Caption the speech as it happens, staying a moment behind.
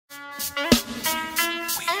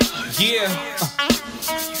Yeah.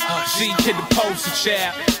 G Kid the poster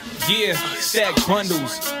child. Yeah. Stack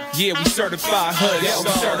bundles. Yeah, we certified hood. Yeah, we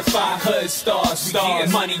certified hood stars. Yeah,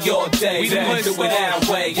 money all day. We do it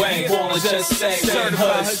our way. We wanna just say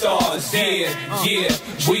hood stars. Yeah,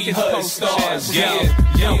 we hood stars.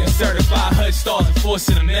 Yo, we certified hood stars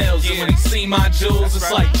enforcing the mills. And when they see my jewels,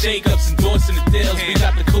 it's like Jacobs endorsing the deals. We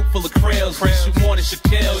got the coop full of krills. We shoot more than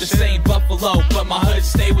Shaquille. This ain't Buffalo, but my hood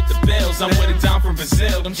stay with the Bills. I'm with a dime from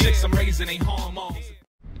Brazil. Them chicks I'm raising ain't hormones.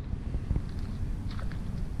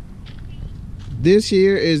 This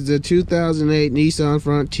here is the 2008 Nissan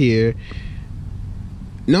Frontier,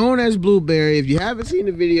 known as Blueberry. If you haven't seen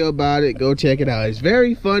the video about it, go check it out. It's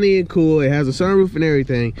very funny and cool. It has a sunroof and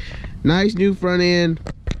everything. Nice new front end.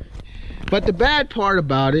 But the bad part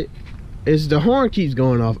about it is the horn keeps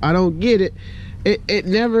going off. I don't get it. It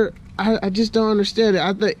never, I just don't understand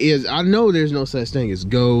it. I know there's no such thing as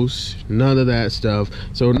ghosts, none of that stuff.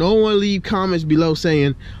 So no one leave comments below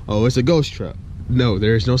saying, oh, it's a ghost truck. No,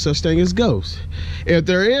 there is no such thing as ghosts. If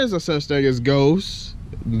there is a such thing as ghosts,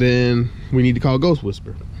 then we need to call Ghost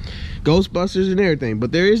Whisperer, Ghostbusters and everything.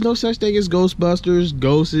 But there is no such thing as Ghostbusters,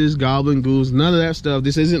 ghosts, goblin ghouls, none of that stuff.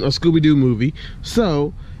 This isn't a Scooby-Doo movie.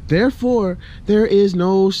 So, therefore, there is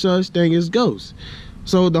no such thing as ghosts.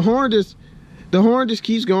 So the horn just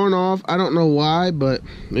keeps going off. I don't know why, but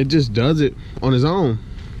it just does it on its own.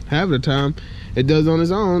 Half of the time, it does on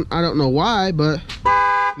its own. I don't know why, but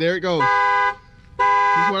there it goes.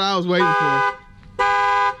 That's what I was waiting for.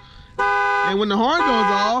 And when the horn goes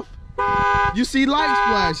off, you see lights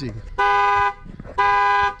flashing.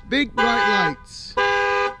 Big bright lights.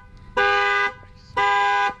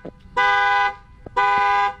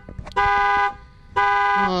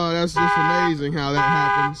 Oh, that's just amazing how that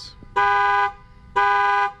happens.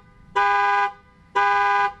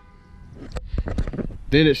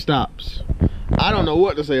 Then it stops. I don't know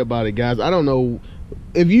what to say about it, guys. I don't know.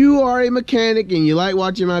 If you are a mechanic and you like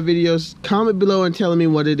watching my videos, comment below and tell me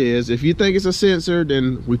what it is. If you think it's a sensor,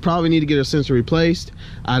 then we probably need to get a sensor replaced.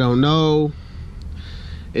 I don't know.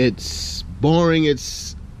 It's boring.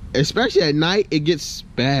 It's, especially at night, it gets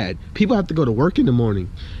bad. People have to go to work in the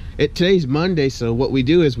morning. Today's Monday, so what we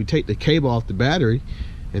do is we take the cable off the battery,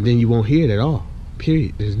 and then you won't hear it at all.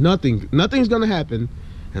 Period. There's nothing's gonna happen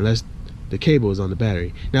unless the cable is on the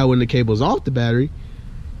battery. Now, when the cable's off the battery,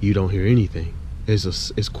 you don't hear anything.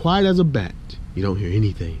 It's quiet as a bat. You don't hear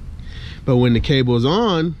anything. But when the cable is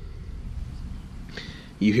on,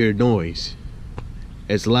 you hear noise.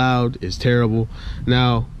 It's loud. It's terrible.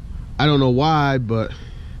 Now, I don't know why, but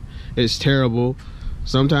it's terrible.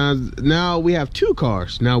 Sometimes, now we have two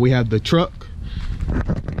cars. Now we have the truck.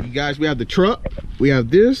 You guys, we have the truck. We have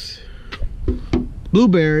this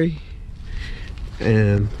Blueberry.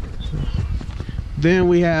 And then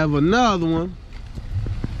we have another one.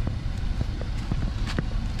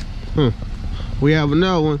 We have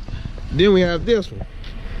another one. Then we have this one.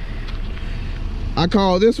 I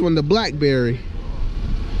call this one the Blackberry.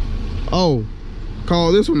 Oh,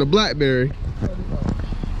 call this one the Blackberry.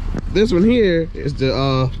 This one here is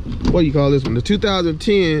the what do you call this one? The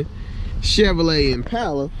 2010 Chevrolet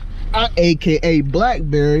Impala, aka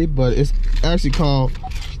Blackberry, but it's actually called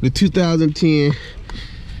the 2010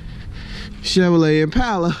 Chevrolet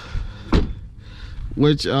Impala,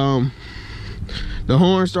 which the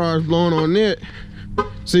horn starts blowing on it.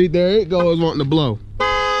 See, there it goes wanting to blow.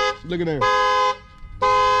 Look at there. Look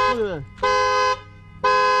at there.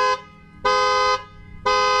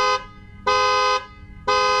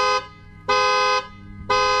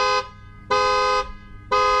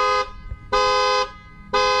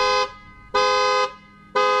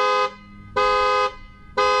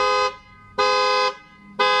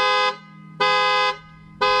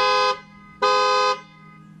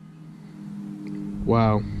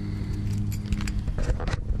 Wow.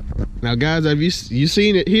 Now, guys, have you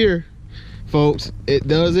seen it here, folks? It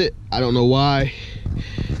does it. I don't know why,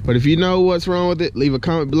 but if you know what's wrong with it, leave a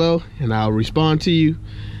comment below and I'll respond to you,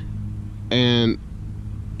 and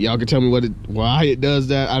y'all can tell me why it does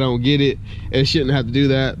that. I don't get it. It shouldn't have to do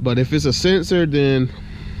that. But if it's a sensor, then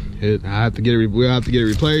we'll have to get it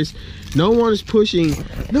replaced. No one's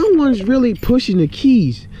really pushing the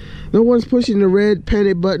keys. No one's pushing the red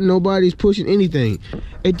panic button. Nobody's pushing anything.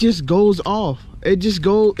 It just goes off.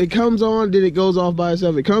 It comes on, then it goes off by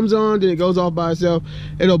itself. It comes on, then it goes off by itself.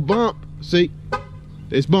 It'll bump. See,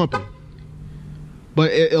 it's bumping.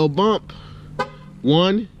 But it'll bump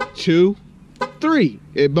 1, 2, 3.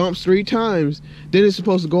 It bumps 3 times, then it's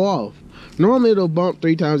supposed to go off. Normally it'll bump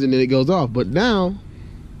 3 times and then it goes off. But now,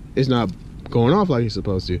 it's not going off like it's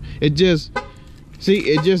supposed to. It just, see,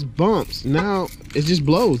 it just bumps. Now, it just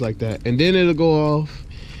blows like that. And then it'll go off.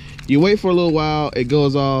 You wait for a little while, it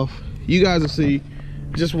goes off. You guys will see.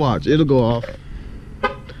 Just watch, it'll go off.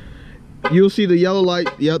 You'll see the yellow light,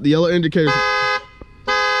 the yellow indicator.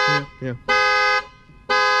 Yeah.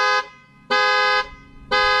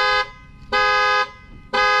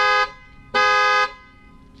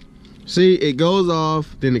 See, it goes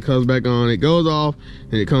off, then it comes back on. It goes off,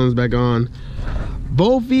 then it comes back on.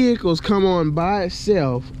 Both vehicles come on by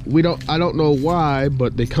itself. I don't know why,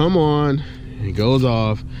 but they come on, it goes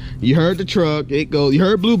off. You heard the truck, you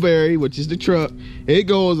heard Blueberry, which is the truck. It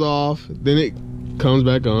goes off, then it comes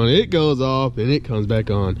back on. It goes off, and it comes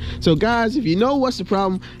back on. So guys, if you know what's the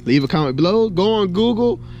problem, leave a comment below. Go on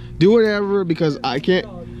Google, do whatever, because I can't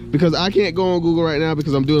go on Google right now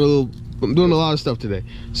because I'm doing a lot of stuff today.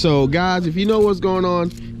 So guys, if you know what's going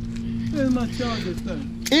on, where's my charger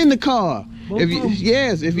thing? In the car. If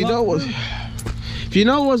you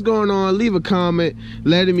know what's going on, leave a comment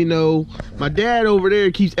letting me know. My dad over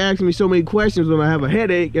there keeps asking me so many questions when I have a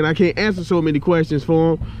headache and I can't answer so many questions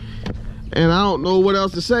for him, and I don't know what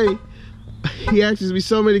else to say. He asks me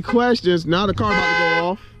so many questions. Now the car about to go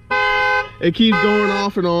off. It keeps going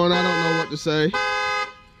off and on. I don't know what to say,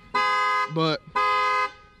 but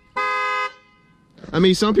I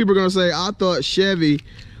mean, some people are gonna say, I thought Chevy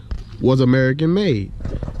was American made.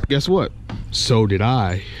 Guess what? So did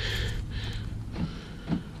I.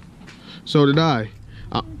 So did I.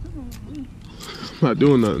 I'm not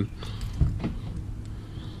doing nothing.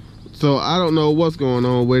 So I don't know what's going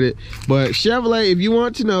on with it. But Chevrolet, if you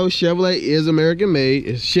want to know, Chevrolet is American made.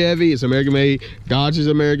 It's Chevy, it's American made. Dodge is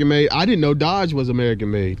American made. I didn't know Dodge was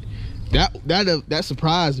American made. That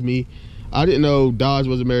surprised me. I didn't know Dodge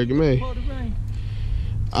was American made.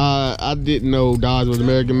 I didn't know Dodge was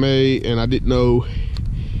American made, and I didn't know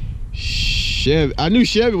Chevy. I knew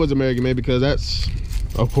Chevy was American made because that's,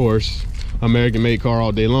 of course, American made car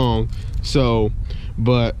all day long. So,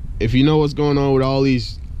 but if you know what's going on with all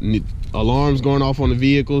these alarms going off on the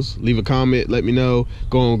vehicles, leave a comment, let me know.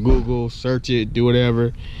 Go on Google, search it, do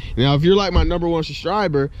whatever. Now, if you're like my #1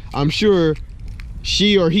 subscriber, I'm sure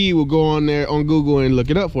she or he will go on there on Google and look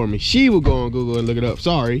it up for me. She will go on Google and look it up.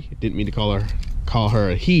 Sorry, didn't mean to call her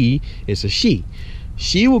a he, it's a she.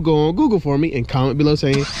 She will go on Google for me and comment below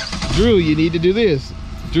saying, Drew, you need to do this.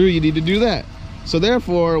 Drew, you need to do that. So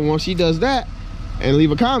therefore, once she does that and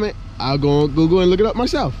leave a comment, I'll go on Google and look it up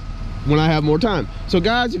myself when I have more time. So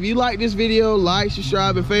guys, if you like this video, like,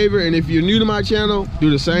 subscribe, and favorite. And if you're new to my channel, do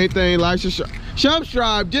the same thing. Like,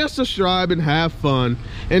 subscribe, just subscribe and have fun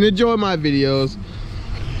and enjoy my videos.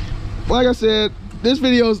 Like I said, this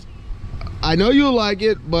video's, I know you'll like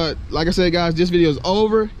it, but like I said, guys, this video is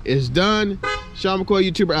over. It's done. Sean McCoy,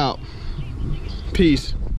 YouTuber, out.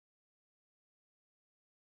 Peace.